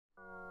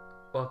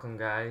Welcome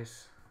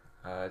guys,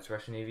 it's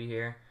Russian Navy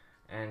here,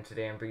 and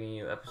today I'm bringing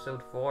you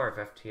episode 4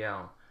 of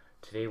FTL.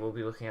 Today we'll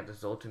be looking at the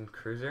Zoltan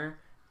Cruiser,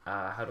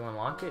 how to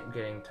unlock it,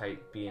 getting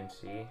type B and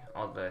C,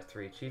 all the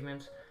 3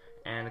 achievements,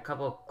 and a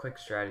couple of quick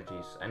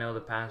strategies. I know the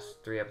past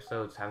 3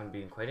 episodes haven't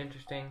been quite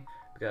interesting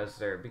because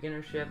they're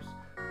beginner ships,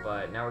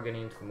 but now we're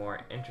getting into the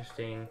more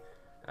interesting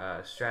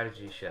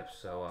strategy ships,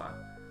 so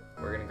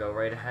we're going to go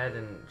right ahead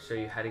and show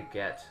you how to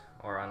get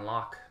or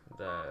unlock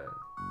the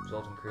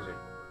Zoltan Cruiser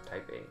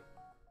type A.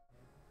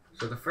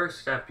 So the first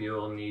step you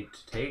will need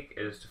to take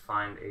is to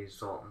find a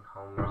Zoltan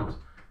homeworld,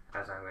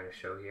 as I'm going to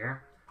show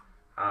here.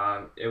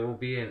 It will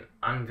be an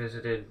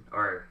unvisited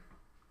or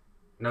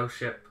no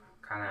ship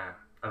kind of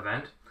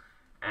event,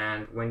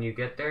 and when you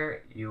get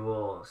there you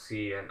will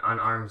see an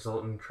unarmed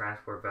Zoltan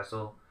transport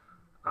vessel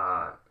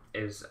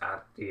is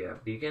at the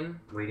beacon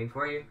waiting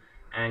for you,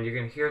 and you're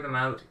going to hear them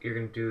out. You're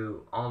going to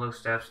do all those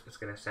steps. It's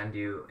going to send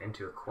you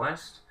into a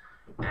quest,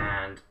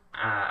 and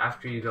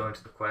after you go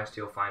into the quest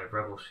you'll find a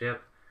rebel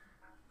ship.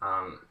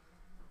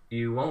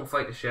 You won't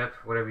fight the ship.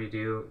 Whatever you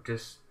do,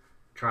 just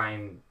try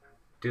and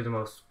do the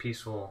most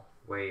peaceful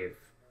way of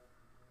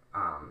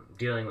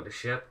dealing with the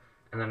ship,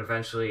 and then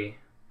eventually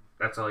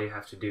that's all you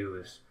have to do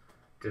is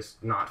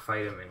just not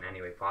fight him in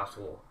any way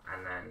possible,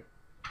 and then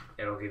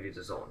it'll give you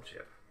the Zoltan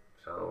ship.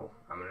 So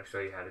I'm going to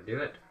show you how to do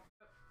it.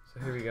 So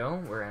here we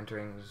go. We're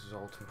entering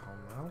Zoltan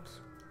homeworld.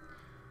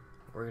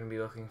 We're going to be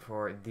looking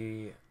for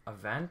the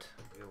event.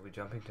 We'll be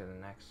jumping to the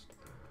next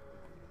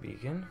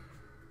beacon,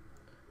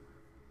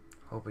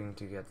 hoping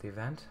to get the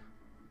event.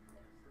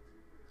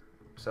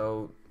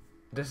 So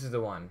this is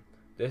the one.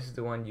 This is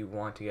the one you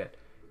want to get.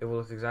 It will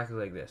look exactly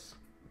like this.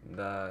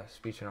 The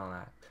speech and all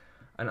that.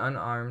 An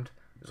unarmed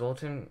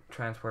Zoltan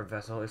transport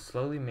vessel is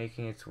slowly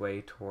making its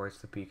way towards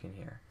the beacon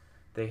here.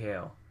 They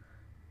hail.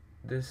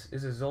 This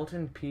is a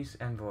Zoltan peace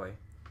envoy.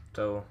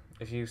 So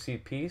if you see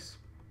peace,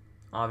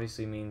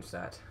 obviously means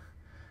that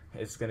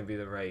it's going to be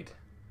the right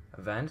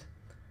event.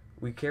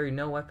 We carry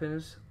no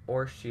weapons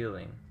or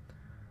shielding.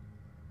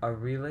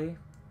 Rely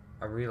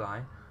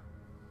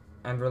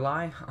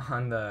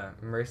on the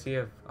mercy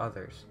of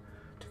others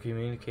to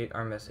communicate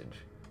our message.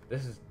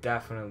 This is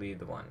definitely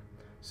the one.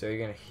 So you're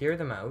going to hear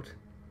them out,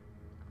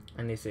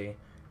 and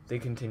they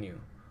continue.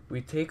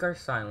 We take our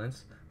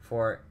silence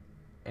for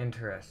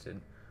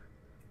interested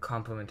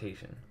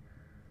complimentation.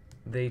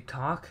 They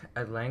talk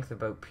at length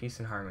about peace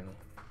and harmony,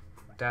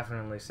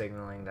 definitely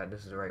signaling that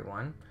this is the right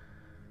one,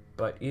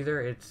 but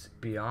either it's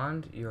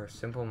beyond your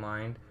simple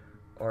mind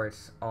or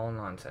it's all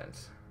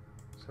nonsense.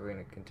 So we're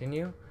going to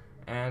continue,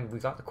 and we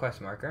got the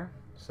quest marker,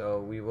 so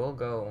we will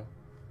go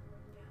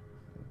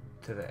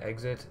to the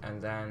exit,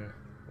 and then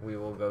we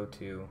will go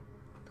to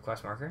the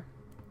quest marker.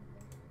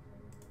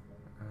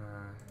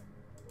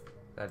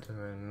 That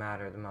doesn't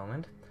matter at the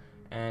moment,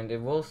 and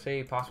it will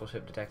say possible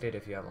ship detected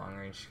if you have long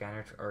range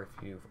scanners or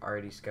if you've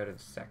already scouted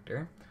the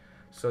sector.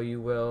 So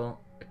you will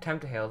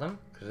attempt to hail them,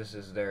 because this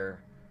is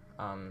their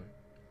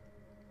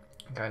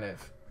kind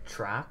of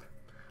trap.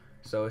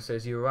 So it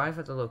says you arrive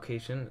at the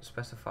location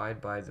specified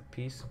by the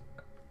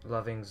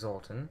peace-loving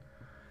Zoltan.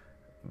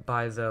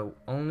 By the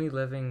only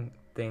living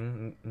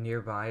thing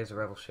nearby is a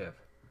rebel ship.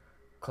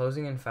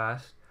 Closing in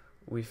fast,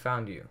 we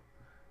found you.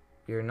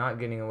 You're not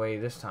getting away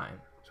this time.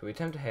 So we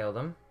attempt to hail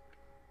them.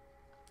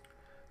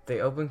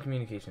 They open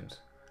communications.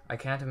 I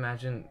can't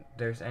imagine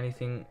there's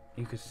anything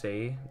you could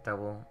say that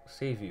will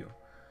save you.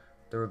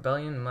 The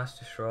rebellion must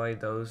destroy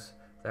those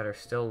that are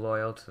still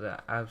loyal to the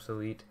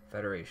obsolete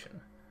Federation.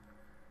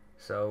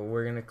 So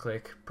we're going to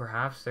click,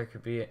 perhaps there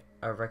could be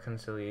a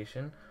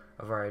reconciliation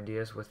of our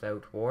ideas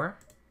without war.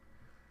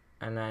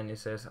 And then it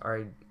says,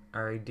 our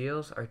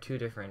ideals are too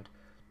different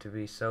to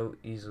be so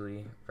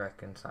easily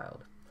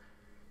reconciled.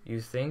 You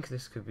think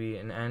this could be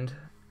an end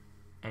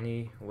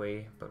any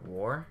way but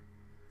war?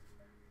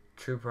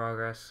 True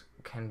progress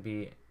can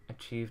be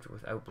achieved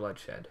without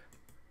bloodshed.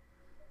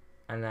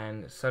 And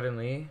then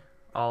suddenly,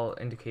 all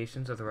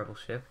indications of the rebel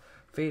ship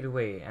fade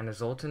away, and a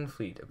Zoltan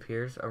fleet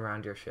appears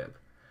around your ship.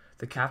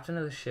 The captain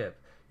of the ship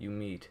you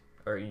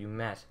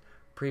met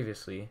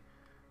previously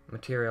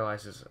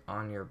materializes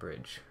on your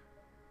bridge.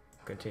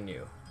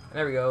 Continue. And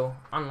there we go.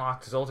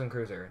 Unlocked Zoltan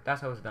Cruiser.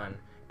 That's how it's done.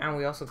 And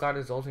we also got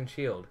a Zoltan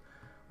shield,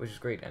 which is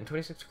great, and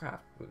 26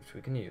 craft, which we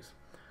can use.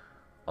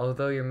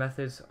 Although your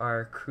methods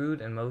are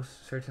crude and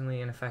most certainly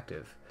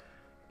ineffective,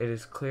 it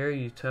is clear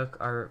you took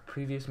our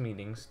previous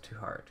meetings to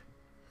heart.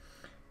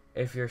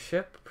 If your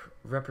ship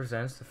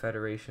represents the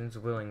Federation's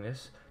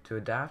willingness to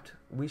adapt,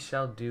 we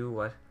shall do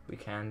what we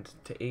can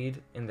to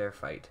aid in their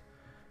fight.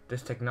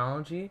 This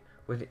technology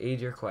would aid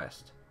your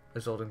quest.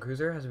 The Zoltan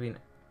Cruiser has been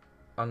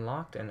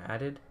unlocked and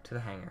added to the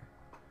hangar.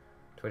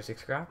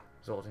 26 scrap,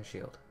 Zoltan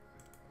shield.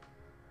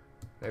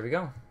 There we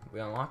go.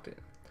 We unlocked it.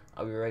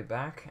 I'll be right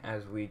back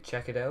as we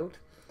check it out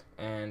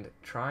and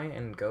try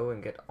and go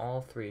and get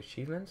all 3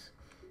 achievements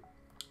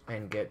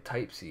and get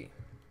Type C.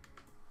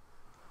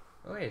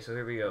 Okay, so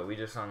here we go. We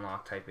just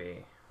unlocked Type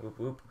A. Whoop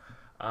whoop.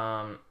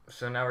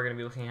 So now we're going to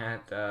be looking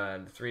at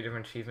the 3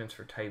 different achievements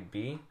for Type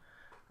B.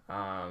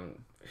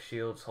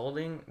 Shields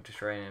holding,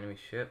 destroy an enemy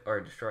ship,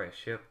 or destroy a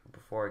ship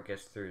before it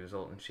gets through the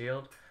Zoltan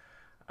shield.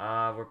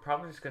 We're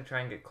probably just going to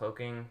try and get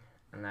cloaking,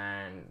 and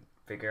then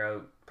figure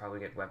out, probably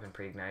get weapon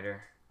pre-igniter.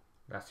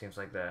 That seems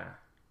like the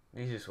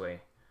easiest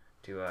way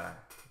to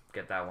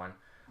get that one.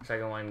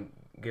 Second one,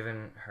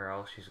 given her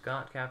all she's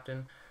got,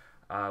 Captain.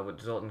 With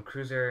Zoltan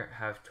Cruiser,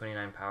 have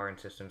 29 power and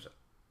systems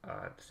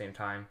at the same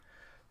time.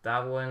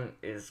 That one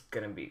is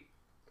going to be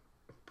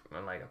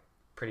like a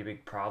pretty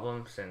big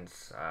problem,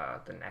 since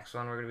the next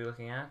one we're going to be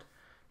looking at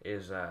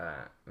is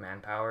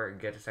manpower.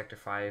 Get to Sector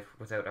 5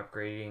 without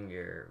upgrading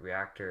your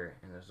reactor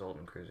in the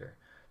Zoltan Cruiser.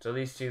 So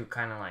these two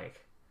kind of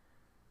like,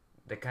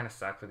 they kind of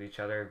suck with each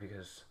other,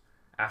 because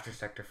after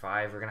Sector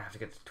 5 we're going to have to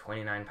get to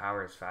 29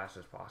 power as fast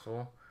as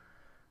possible.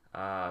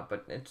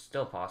 But it's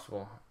still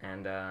possible,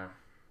 and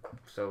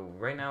so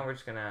right now we're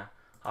just going to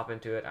hop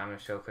into it. I'm going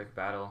to show a quick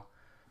battle.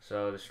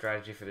 So the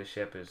strategy for this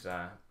ship is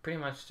pretty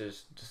much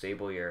just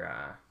disable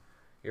your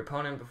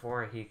opponent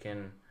before he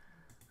can,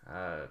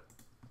 what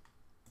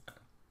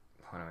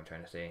am I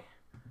trying to say,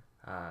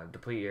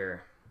 deplete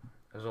your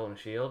Zoltan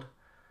shield.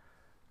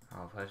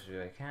 I'll play as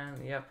I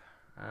can. Yep.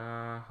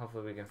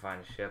 Hopefully we can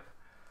find a ship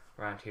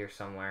around here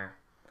somewhere.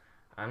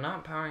 I'm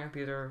not powering up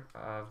either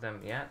of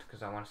them yet,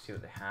 because I want to see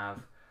what they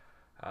have.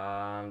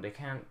 They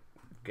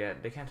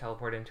can't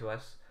teleport into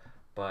us,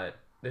 but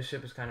this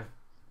ship is kind of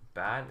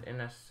bad in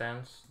a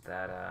sense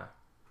that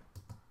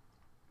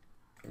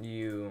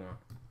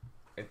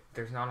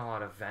there's not a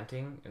lot of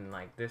venting in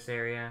like this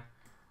area,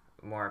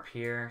 more up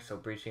here, so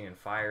breaching and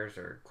fires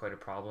are quite a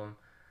problem.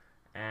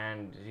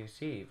 And as you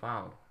see,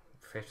 wow,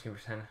 15%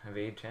 of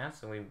aid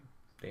chance, and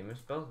they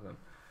missed both of them.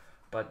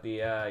 But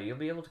the you'll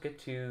be able to get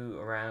to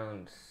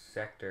around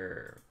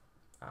sector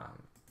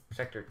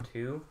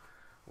 2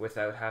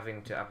 without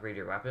having to upgrade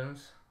your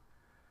weapons.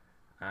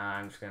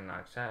 I'm just gonna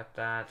not accept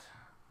that.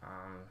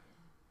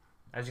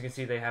 As you can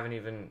see, they haven't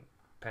even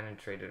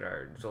penetrated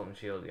our Zoltan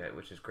shield yet,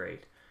 which is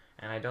great,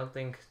 and I don't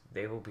think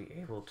they will be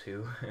able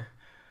to.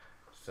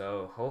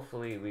 So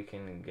hopefully we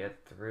can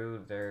get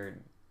through their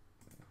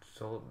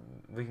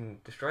we can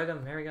destroy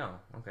them. There we go.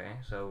 Okay,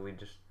 so we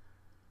just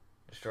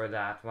destroyed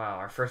that. Wow,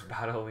 our first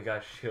battle we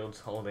got shields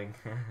holding.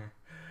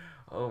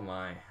 Oh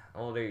my.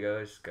 Oh, there you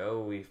guys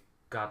go. We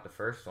got the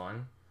first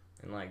one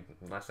in like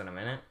less than a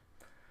minute.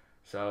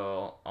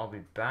 So I'll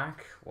be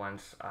back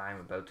once I'm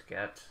about to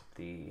get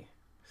the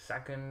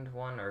second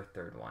one or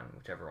third one,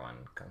 whichever one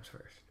comes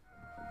first.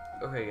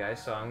 Okay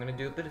guys, so I'm going to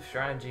do a bit of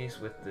strategies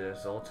with the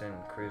Zoltan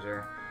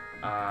Cruiser,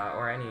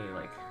 or any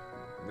like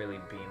really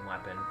beam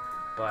weapon.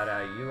 But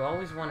you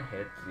always want to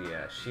hit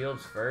the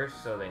shields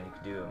first, so then you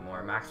can do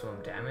more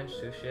maximum damage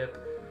to a ship.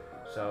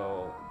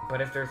 So,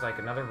 but if there's like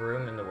another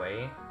room in the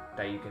way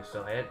that you can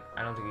still hit,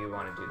 I don't think you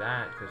want to do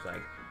that, because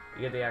like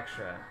you get the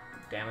extra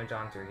damage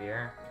on through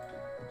here.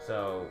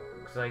 So,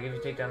 cause like if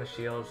you take down the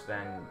shields,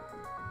 then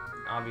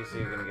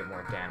obviously you're gonna get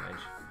more damage.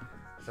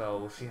 So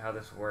we'll see how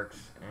this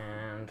works,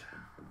 and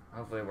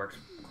hopefully it works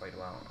quite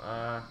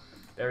well.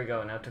 There we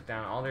go. Now took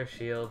down all their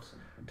shields,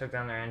 took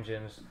down their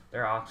engines,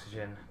 their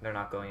oxygen. They're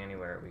not going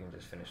anywhere. We can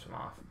just finish them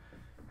off.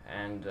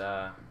 And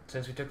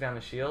since we took down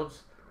the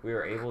shields, we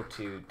were able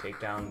to take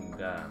down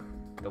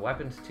the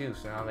weapons too.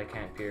 So now they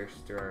can't pierce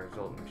through our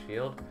Zoltan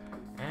shield,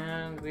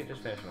 and we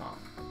just finished them off.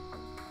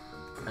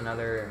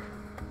 Another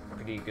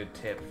pretty good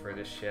tip for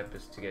this ship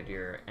is to get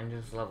your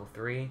engines level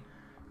 3,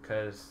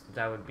 because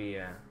that would be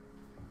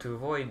to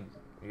avoid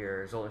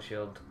your Zoltan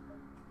shield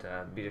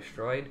to be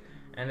destroyed,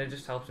 and it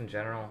just helps in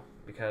general,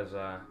 because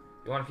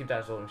you want to keep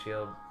that Zoltan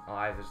shield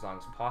alive as long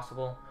as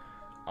possible.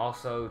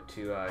 Also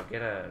to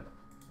get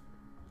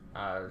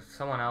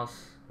someone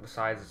else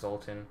besides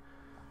Zoltan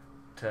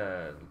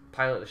to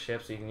pilot the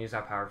ship, so you can use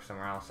that power for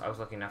somewhere else. I was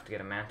lucky enough to get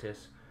a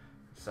Mantis,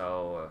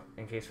 so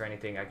in case for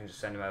anything I can just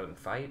send him out and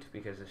fight,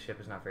 because the ship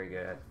is not very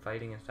good at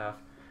fighting and stuff,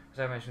 as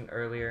I mentioned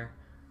earlier.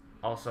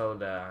 Also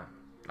the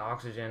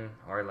oxygen,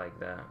 or like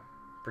the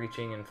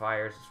breaching and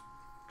fires, is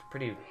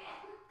pretty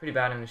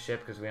bad in the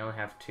ship, because we only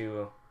have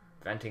 2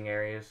 venting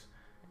areas,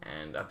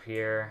 and up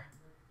here,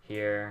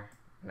 here,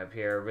 and up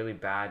here are really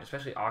bad,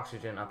 especially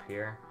oxygen up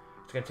here.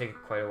 It's going to take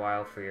quite a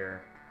while for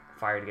your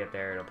fire to get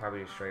there. It'll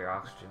probably destroy your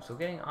oxygen. So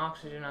getting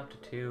oxygen up to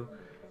 2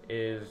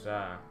 is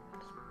a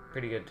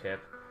pretty good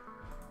tip,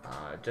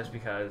 just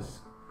because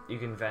you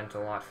can vent a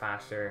lot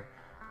faster,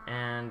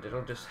 and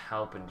it'll just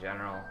help in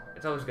general.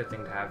 It's always a good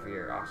thing to have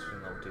your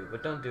oxygen level 2,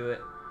 but don't do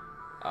it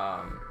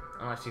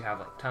unless you have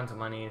like tons of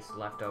monies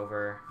left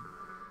over.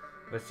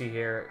 But see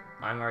here,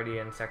 I'm already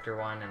in Sector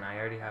 1, and I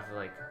already have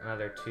like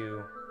another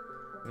 2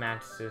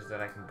 Mantises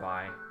that I can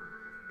buy.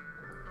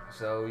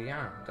 So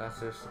yeah, that's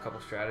just a couple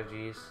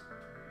strategies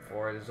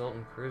for the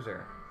Zoltan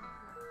Cruiser.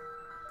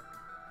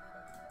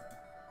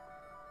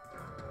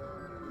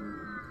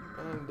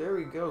 And there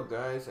we go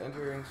guys,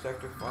 entering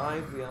Sector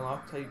 5, we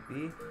unlocked Type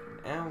B,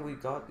 and we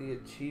got the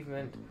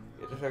achievement,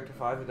 get to Sector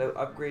 5 without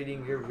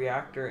upgrading your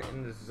reactor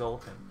in the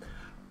Zoltan.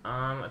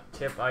 A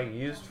tip I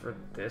used for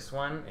this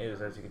one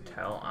is, as you can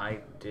tell, I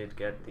did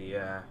get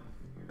the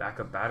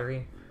backup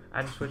battery. I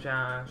had to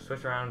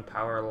switch around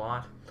power a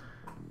lot,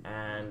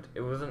 and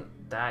it wasn't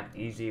that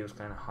easy. It was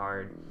kind of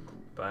hard,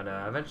 but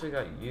eventually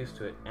got used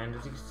to it. And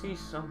as you can see,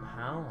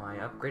 somehow I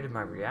upgraded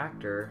my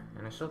reactor,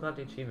 and I still got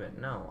the achievement.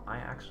 No, I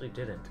actually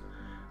didn't.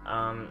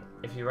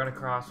 If you run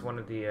across one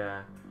of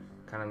the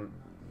kind of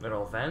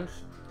little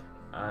events,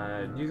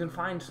 you can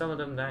find some of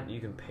them that you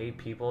can pay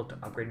people to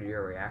upgrade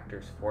your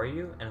reactors for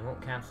you, and it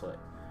won't cancel it.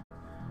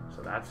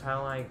 So that's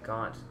how I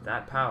got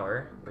that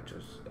power, which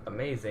was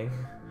amazing.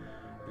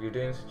 If you're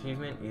doing this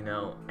achievement, you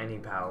know any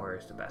power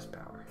is the best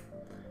power.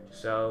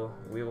 So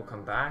we will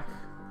come back.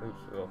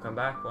 We'll come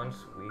back once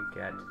we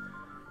get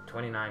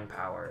 29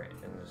 power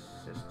in the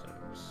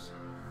systems.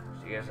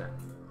 See you guys then.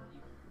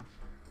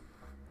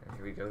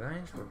 Here we go,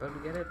 guys. We're about to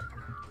get it.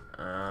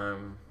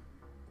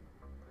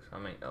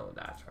 Oh,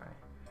 that's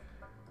right.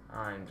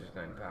 I'm just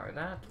going to power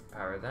that,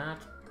 power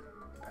that,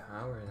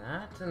 power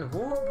that, and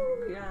whoo!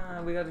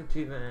 Yeah, we got the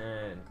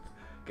achievement.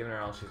 Giving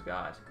her all she's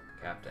got,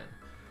 Captain.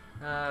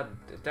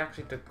 It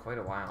actually took quite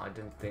a while. I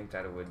didn't think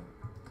that it would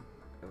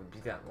be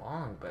that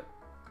long, but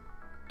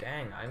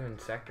dang, I'm in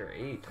Sector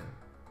 8, and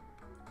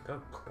it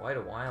took quite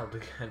a while to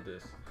get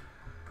this.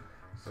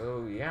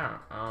 So yeah,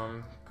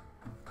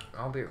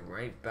 I'll be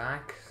right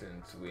back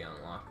since we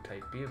unlocked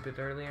Type B a bit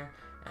earlier,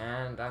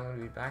 and I'm going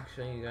to be back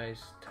showing you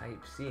guys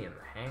Type C in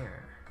the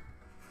hangar.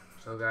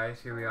 So guys,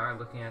 here we are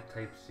looking at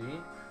Type C.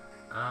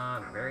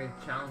 Very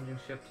challenging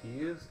ship to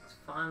use. It's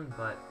fun,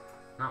 but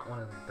not one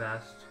of the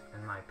best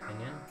in my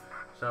opinion.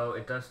 So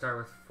it does start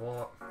with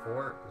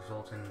four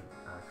Zoltan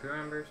crew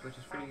members, which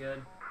is pretty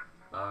good.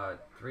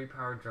 3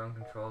 power drone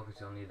control,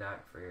 because you'll need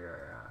that for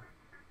your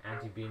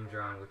anti-beam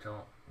drone, which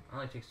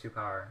only takes 2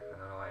 power. I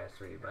don't know why it has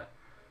 3, but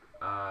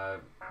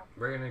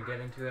we're going to get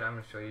into it. I'm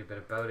going to show you a bit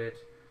about it.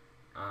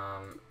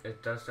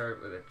 It does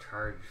start with a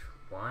charge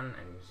 1,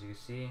 and as you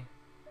see,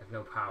 there's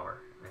no power.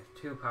 It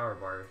has 2 power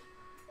bars,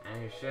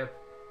 and your ship,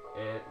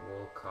 it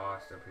will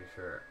cost, I'm pretty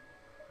sure,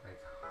 like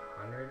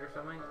 100 or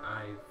something?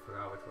 I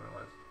forgot which one it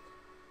was.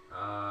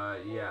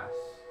 Yes.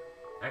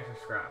 Extra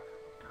scrap.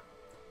 Yeah.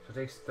 So it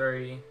takes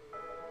 30.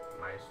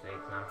 My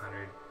mistake, not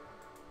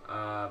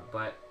 100.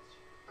 But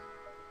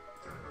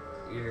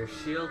your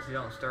shields, you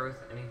don't start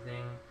with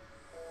anything.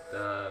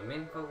 The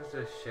main focus of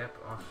the ship,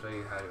 I'll show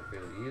you how to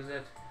really use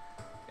it,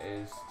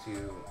 is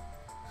to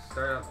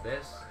start up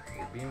this,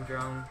 your beam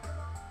drone,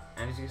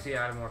 and as you can see,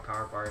 I added more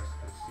power bars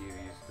because you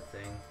use the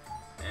thing,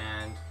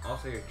 and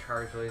also your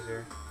charge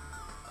laser.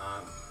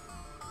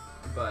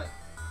 But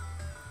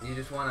you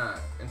just want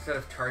to, instead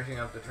of charging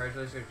up the charge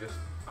laser, just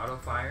auto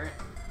fire it,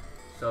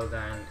 so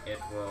then it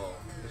will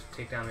just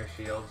take down their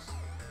shields,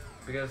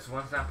 because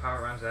once that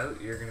power runs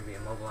out, you're going to be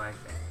immobilized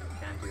and you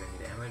can't do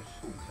any damage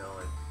until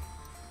it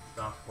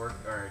stops work,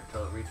 or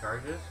until it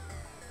recharges.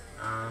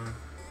 Oh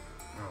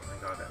my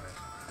god, that missed.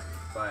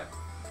 But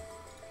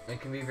it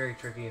can be very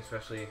tricky,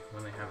 especially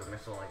when they have a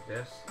missile like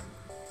this,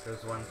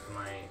 because once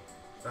my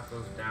stuff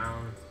goes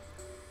down,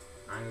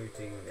 I'm going to be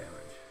taking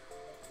damage.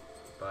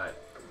 But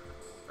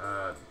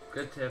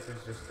good tip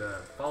is just to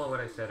follow what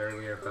I said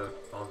earlier about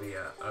all the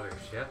other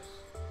ships,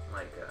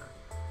 like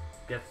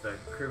get the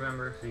crew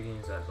member so you can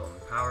use that Zoltan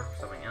power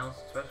for something else,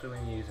 especially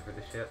when you use it for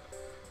the ship,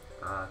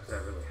 because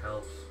that really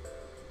helps.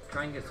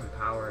 Try and get some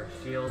power,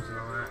 shields and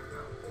all that.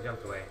 No, he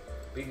jumped away.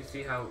 But you can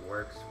see how it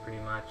works pretty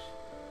much.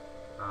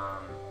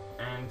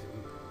 And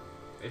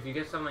if you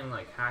get something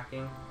like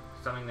hacking,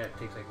 something that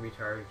takes like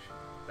recharge,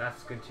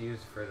 that's good to use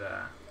for the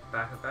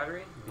backup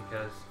battery,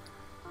 because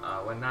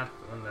when the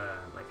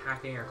like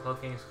hacking or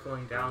cloaking is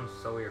cooling down,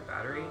 so will your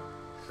battery,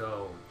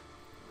 so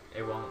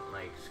it won't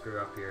like screw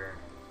up your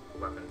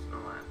weapons and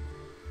all that.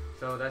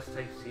 So that's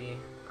Type C.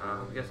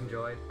 Hope you guys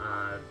enjoyed.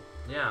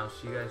 Yeah, I'll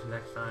see you guys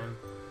next time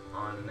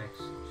on the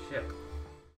next ship.